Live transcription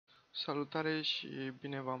Salutare și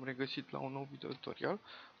bine v-am regăsit la un nou video tutorial.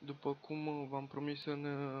 După cum v-am promis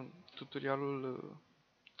în tutorialul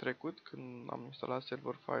trecut, când am instalat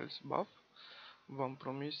server files buff, v-am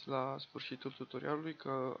promis la sfârșitul tutorialului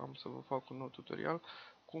că am să vă fac un nou tutorial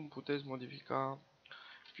cum puteți modifica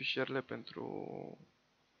fișierele pentru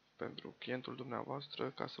clientul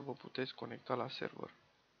dumneavoastră ca să vă puteți conecta la server.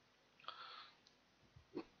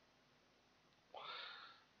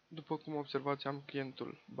 După cum observați, am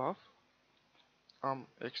clientul buff, am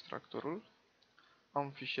extractorul,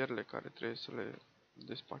 am fișierele care trebuie să le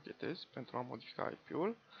despachetez pentru a modifica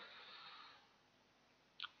IP-ul,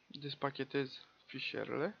 despachetez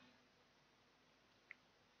fișierele,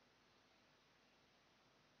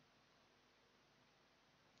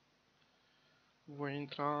 voi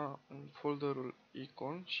intra în folderul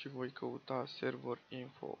icon și voi căuta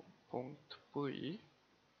serverinfo.PI,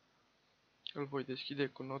 îl voi deschide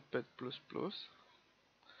cu Notepad++,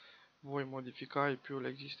 voi modifica IP-ul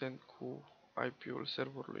existent cu IP-ul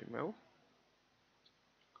serverului meu,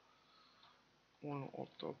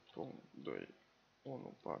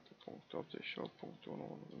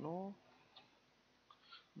 188.2.1.4.88.119,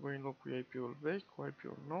 voi înlocui IP-ul vechi cu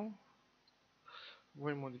IP-ul nou,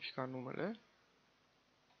 voi modifica numele,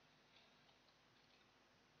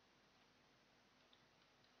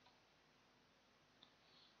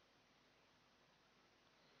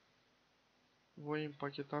 voi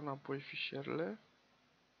împacheta înapoi fișierele,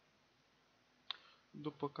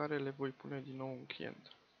 după care le voi pune din nou în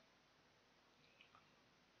client.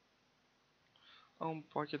 Am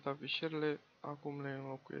împachetat fișierele, acum le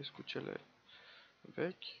înlocuiesc cu cele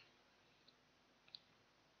vechi.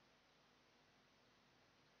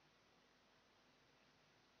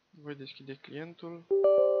 Voi deschide clientul.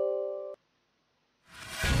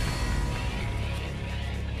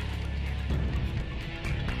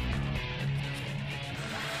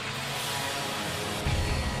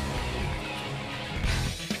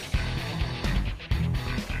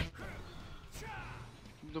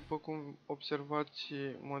 După cum observați,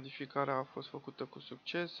 modificarea a fost făcută cu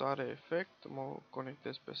succes, are efect, mă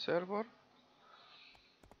conectez pe server.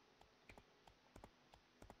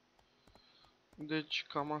 Deci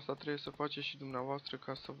cam asta trebuie să faceți și dumneavoastră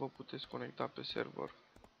ca să vă puteți conecta pe server.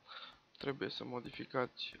 Trebuie să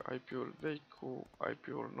modificați IP-ul vechi cu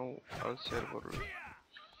IP-ul nou al serverului.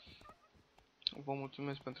 Vă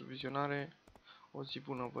mulțumesc pentru vizionare, o zi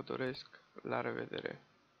bună vă doresc, la revedere!